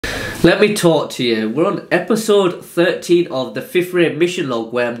Let me talk to you. We're on episode 13 of the 5th Ray Mission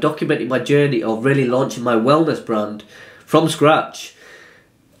Log, where I'm documenting my journey of really launching my wellness brand from scratch,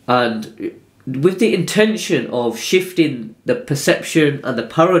 and with the intention of shifting the perception and the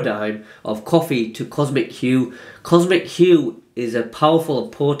paradigm of coffee to Cosmic Hue. Cosmic Hue is a powerful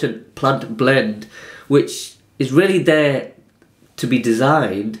and potent plant blend which is really there to be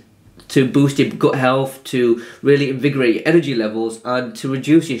designed to boost your gut health, to really invigorate your energy levels, and to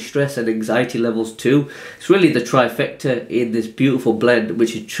reduce your stress and anxiety levels too. It's really the trifecta in this beautiful blend,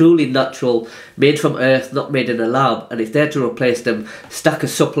 which is truly natural, made from earth, not made in a lab, and it's there to replace them stack of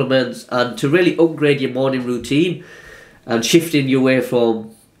supplements and to really upgrade your morning routine and shifting you away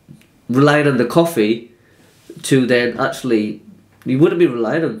from relying on the coffee to then actually, you wouldn't be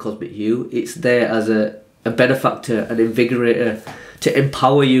relying on Cosmic Hue. It's there as a benefactor, an invigorator, to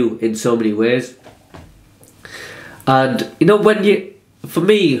empower you in so many ways. And you know, for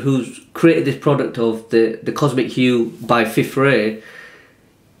me, who's created this product of the Cosmic Hue by 5th Ray,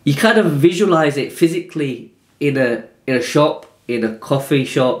 you kind of visualize it physically in a shop, in a coffee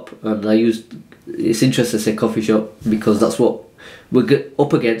shop. And it's interesting to say coffee shop because that's what we're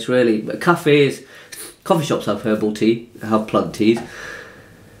up against really. But cafes, coffee shops have herbal tea, have plant teas,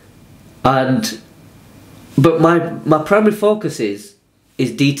 but my primary focus is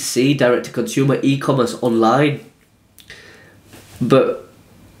D2C, direct to consumer, e-commerce, online. But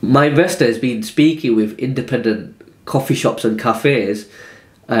my investor has been speaking with independent coffee shops and cafes,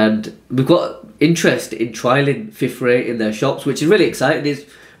 and we've got interest in trialing 5th Ray in their shops, which is really exciting.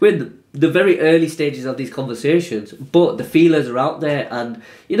 We're in the very early stages of these conversations, but the feelers are out there, and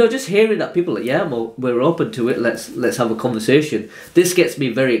you know, just hearing that people are like, yeah, we're open to it, let's have a conversation. This gets me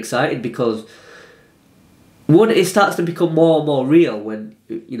very excited because one, it starts to become more and more real when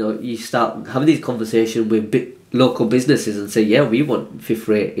you know you start having these conversations with local businesses and say, yeah, we want 5th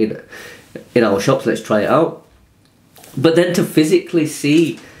Ray in our shops, let's try it out. But then to physically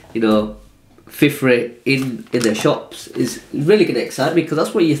see, you know, 5th Ray in their shops is really going to excite me, because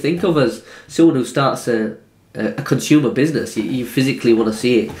that's what you think of as someone who starts a consumer business. You physically want to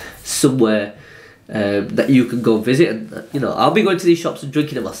see it somewhere that you can go visit, and you know, I'll be going to these shops and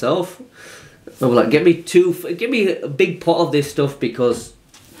drinking it myself. I'm like, give me a big pot of this stuff, because,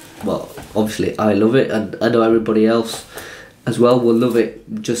 well, obviously I love it, and I know everybody else as well will love it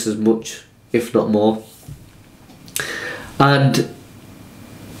just as much, if not more. And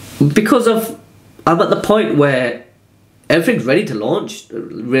because I'm at the point where everything's ready to launch,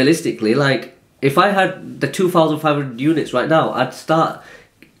 realistically. Like, if I had the 2,500 units right now, I'd start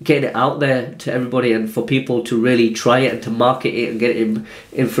getting it out there to everybody, and for people to really try it and to market it and get it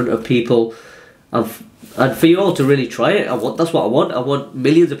in front of people, and for you all to really try it. That's what I want. I want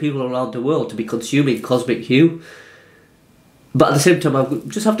millions of people around the world to be consuming Cosmic Hue. But at the same time, I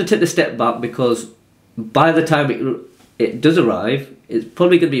just have to take the step back, because by the time it does arrive, it's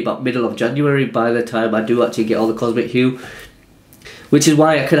probably going to be about middle of January by the time I do actually get all the Cosmic Hue, which is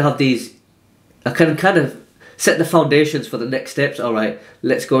why I can have these, I can kind of set the foundations for the next steps. All right,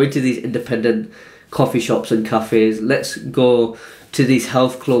 let's go into these independent coffee shops and cafes. Let's go to these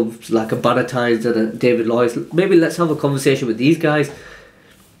health clubs like a Bannatynes and a David Lloyd's. Maybe let's have a conversation with these guys.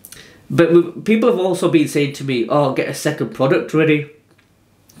 But people have also been saying to me, oh, get a second product ready.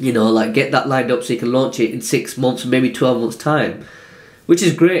 You know, like get that lined up so you can launch it in 6 months, maybe 12 months time. Which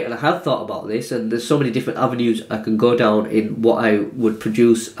is great, and I have thought about this, and there's so many different avenues I can go down in what I would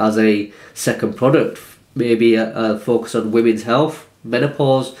produce as a second product. Maybe I'll focus on women's health,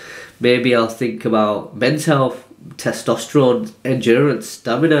 menopause. Maybe I'll think about men's health, testosterone, endurance,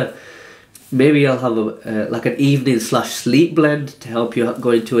 stamina. Maybe I'll have like an evening/sleep blend to help you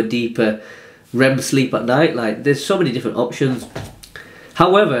go into a deeper REM sleep at night. Like, there's so many different options.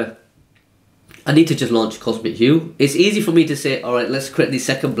 However, I need to just launch Cosmic Hue. It's easy for me to say, all right, let's create these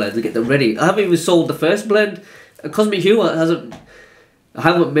second blends and get them ready. I haven't even sold the first blend. Cosmic Hue I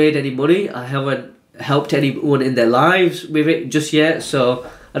haven't made any money. I haven't helped anyone in their lives with it just yet. So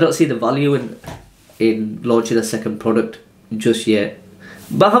I don't see the value in launching a second product just yet.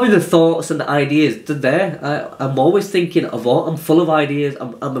 But having the thoughts and the ideas, they're there. I'm always thinking of all. I'm full of ideas.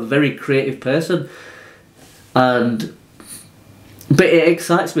 I'm a very creative person. But it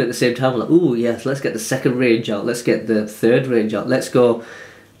excites me at the same time. I'm like, ooh, yes, let's get the second range out. Let's get the third range out. Let's go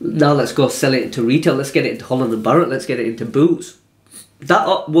sell it into retail. Let's get it into Holland & Barrett. Let's get it into Boots.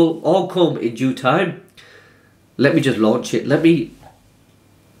 That will all come in due time. Let me just launch it. Let me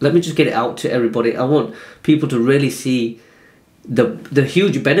just get it out to everybody. I want people to really see the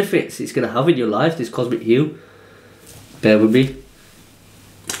huge benefits it's going to have in your life, this Cosmic Hue. Bear with me.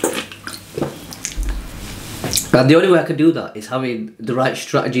 And the only way I can do that is having the right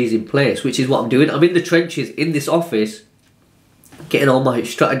strategies in place, which is what I'm doing. I'm in the trenches in this office, getting all my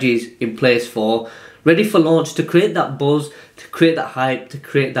strategies in place ready for launch, to create that buzz, to create that hype, to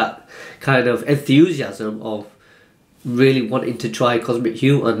create that kind of enthusiasm of really wanting to try Cosmic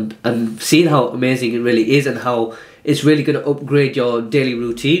Hue and seeing how amazing it really is and how it's really going to upgrade your daily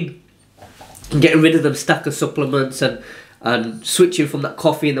routine. Getting rid of them stack of supplements and switching from that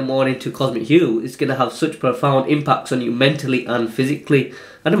coffee in the morning to Cosmic Hue is going to have such profound impacts on you mentally and physically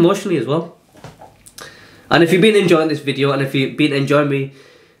and emotionally as well. And if you've been enjoying this video, and if you've been enjoying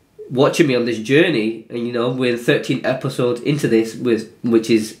watching me on this journey, and you know, we're 13 episodes into this, which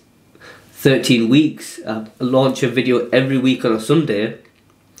is 13 weeks, I launch a video every week on a Sunday,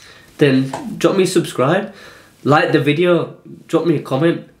 then drop me a subscribe, like the video, drop me a comment,